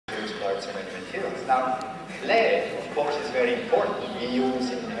quite so many materials. Now, lead, of course, is very important. We use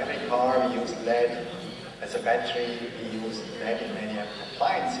in every car, we use lead as a battery, we use lead in many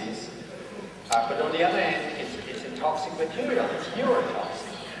appliances. But on the other hand, it's a toxic material, it's neurotoxic.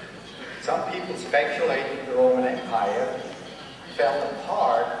 Some people speculate that the Roman Empire fell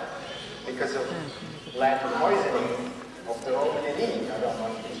apart because of lead poisoning of the Roman elite. I don't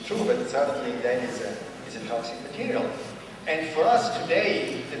know if it's true, but certainly lead is a toxic material. And for us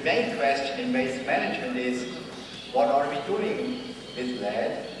today, the main question in waste management is, what are we doing with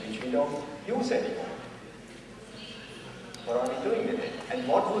lead which we don't use anymore? What are we doing with it? And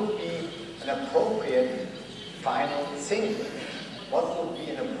what would be an appropriate final sink? What would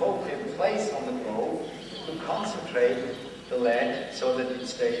be an appropriate place on the globe to concentrate the lead so that it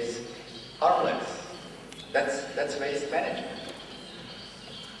stays harmless? That's waste management.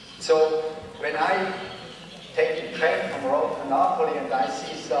 So when I take the train from Rome to Napoli and I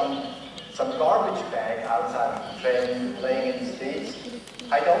see some garbage bag outside of the train laying in the streets,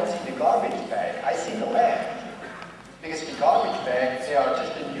 I don't see the garbage bag, I see the lead. Because the garbage bags, they are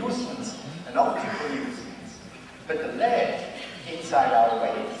just a nuisance, an optical nuisance. But the lead inside our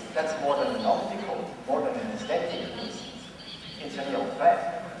waste, that's more than an optical, more than an aesthetic nuisance. It's a real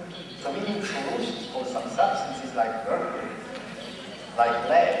threat. So we need solutions for some substances like mercury, like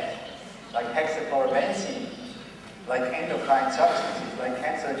lead, like hexachlorobenzene, like endocrine substances, like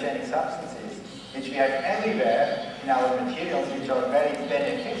cancerogenic substances, which we have everywhere in our materials, which are very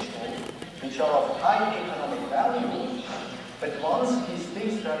beneficial, which are of high economic value, but once these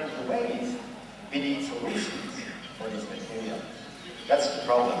things turn into waste, we need solutions for these materials. That's the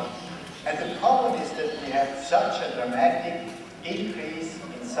problem. And the problem is that we have such a dramatic increase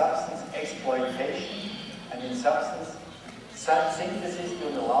in substance exploitation and in substance synthesis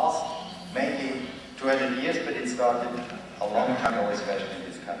during the last maybe 200 years, but it started a long time ago, especially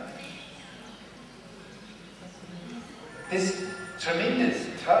in this country. This tremendous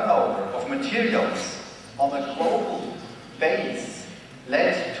turnover of materials on a global base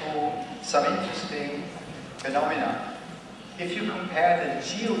led to some interesting phenomena. If you compare the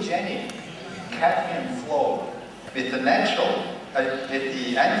geogenic cadmium flow with the natural, with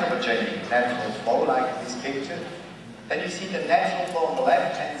the anthropogenic natural flow, like this picture, then you see the natural flow on the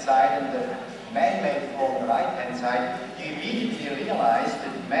left-hand side and the man-made flow on the right-hand side. You immediately realize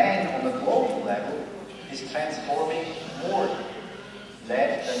that man on the global level is transforming more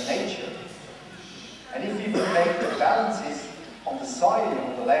lead than nature. And if we would make the balances on the soil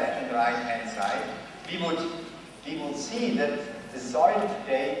on the left and the right-hand side, we would see that the soil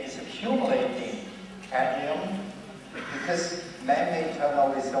today is accumulating cadmium because man-made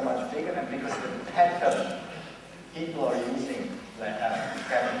turnover is so much bigger and because the pattern people are using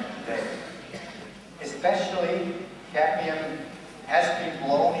cadmium today. Especially, cadmium has been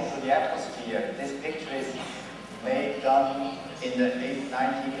blown into the atmosphere. This picture is done in the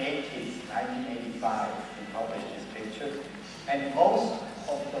 1980s, 1985, we published this picture. And most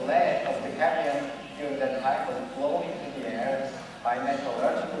of the lead, of the cadmium during that time was blown into the air by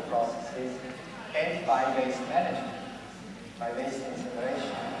metallurgical processes and by waste management, by waste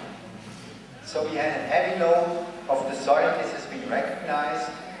incineration. So we had a heavy load of the soil. This has been recognized.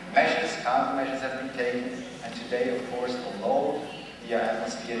 Measures, countermeasures have been taken, and today, of course, the load in the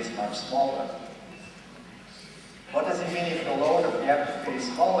atmosphere is much smaller. What does it mean if the load of the atmosphere is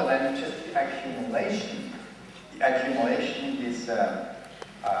smaller than just the accumulation? The accumulation is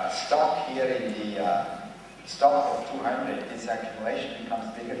stock here in the stock of 200. This accumulation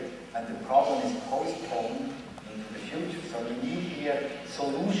becomes bigger, and the problem is postponed into the future. So we need here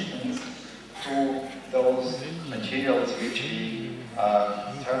solutions to those materials which we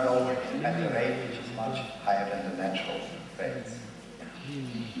turn over at the rate which is much higher than the natural rates.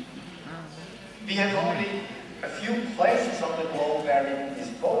 We have only a few places on the globe where we can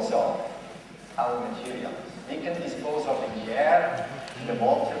dispose of our materials. We can dispose of in the air, in the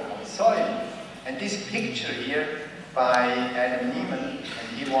water, on the soil. And this picture here by Adam Neiman,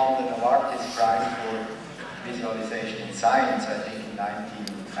 and he won the Novartis Prize for Visualization in Science, I think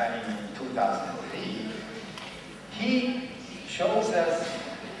in 2003, he shows us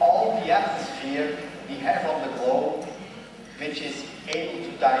all the atmosphere we have on the globe, which is able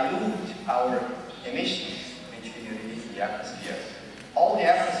to dilute our emissions, which we release in the atmosphere. All the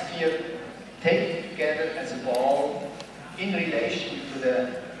atmosphere taken together as a ball in relation to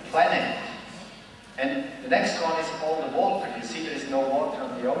the planet. And the next one is all the water. You see there is no water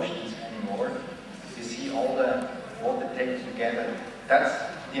on the oceans anymore. You see all the water taken together. That's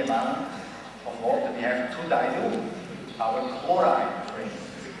the amount of water we have to dilute our chloride, for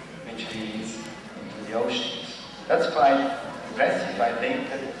instance, which leads into the oceans. That's quite impressive, I think,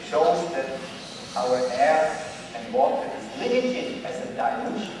 that it shows that our air and water is limited as a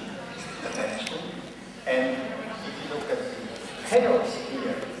dilution potential. And if you look at the petals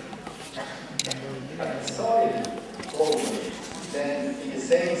here, at the soil globally, then in the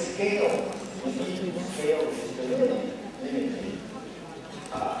same scale, we see the scale is the really limited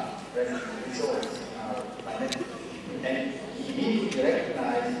resource in our planet. And we immediately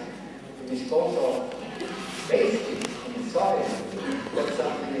recognize the disposal of waste in the soil. That's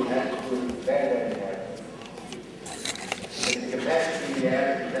something we have to do very, very carefully. The capacity in the air,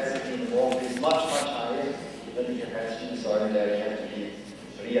 the capacity in the water is much, much higher than the capacity in the soil. There we have to be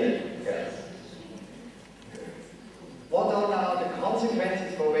really careful. What are now the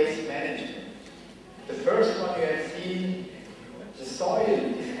consequences for waste management? The first one you have seen, the soil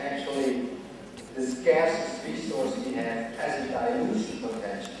is actually the scarcest resource we have as a dilution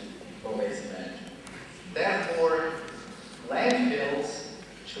potential for waste management. Therefore, landfills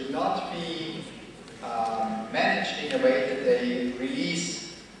should not be managed in a way that they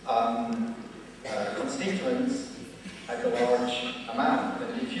release constituents at a large amount.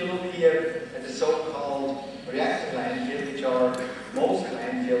 And if you look here at the so-called reactive landfill, which are most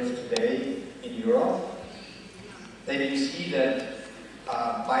landfills today in Europe, then you see that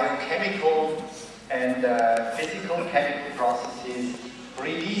biochemical and physical chemical processes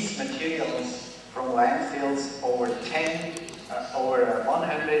release materials from landfills over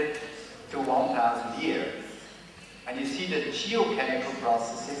 100 to 1,000 years. And you see that geochemical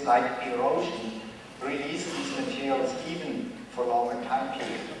processes like erosion release these materials even for longer time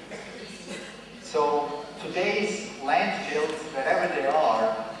periods. So today's landfills, wherever they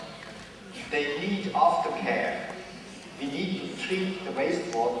are, they need aftercare. We need to treat the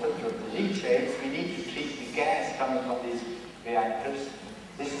wastewater, the leachates, we need to treat the gas coming from these reactors.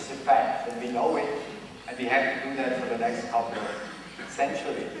 This is a fact, and we know it, and we have to do that for the next couple of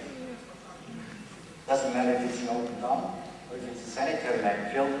centuries. Doesn't matter if it's an open dump or if it's a sanitary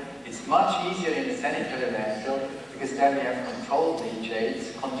landfill. It's much easier in a sanitary landfill because then we have controlled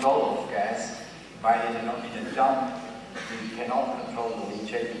leachates, control of gas, while in a dump we cannot control the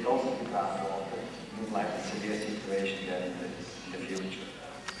leachate, it goes to the groundwater. Like a severe situation there in the future.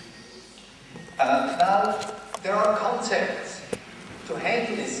 Now, there are concepts to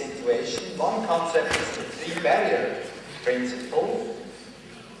handle this situation. One concept is the three-barrier principle.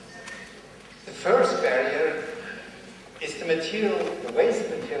 The first barrier is the material, the waste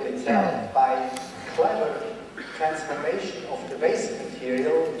material itself, by clever transformation of the waste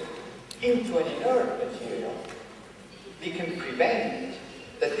material into an inert material. We can prevent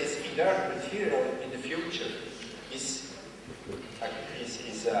that this inert material in the future is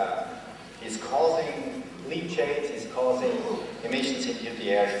causing leachates, is causing emissions into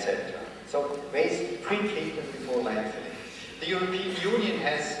the air, etc. So waste pre-treatment before landfilling. The European Union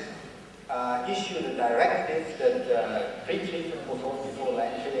has issued a directive that pre-treatment before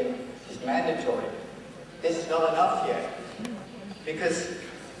landfilling is mandatory. This is not enough yet, because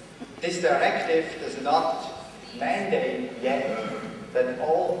this directive does not mandate yet that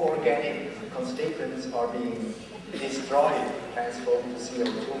all organic constituents are being destroyed, transformed to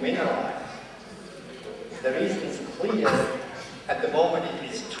CO2, mineralized. The reason is clear. At the moment it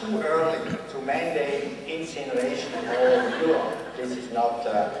is too early to mandate incineration in all of Europe. This is not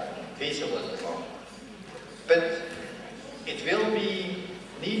feasible at the moment. But it will be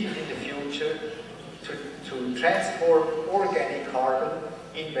needed in the future to transform organic carbon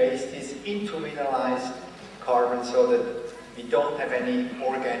in wastes into mineralized carbon so that we don't have any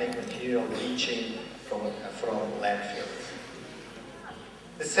organic material leaching from landfills.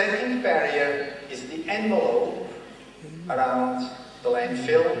 The second barrier is the envelope around the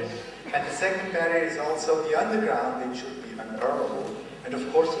landfill, and the second barrier is also the underground, which should be unpermeable. And of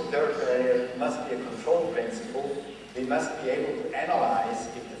course the third barrier must be a control principle. We must be able to analyze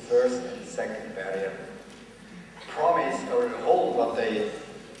if the first and the second barrier promise or hold what they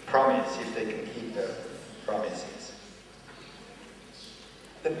promise, if they can keep their promises.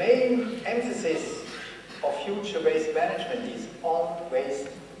 The main emphasis of future waste management is on waste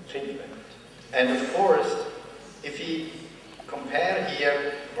treatment. And of course, if we compare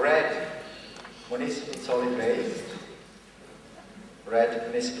here red municipal solid waste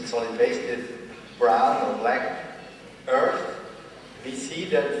with brown or black earth, we see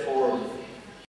that for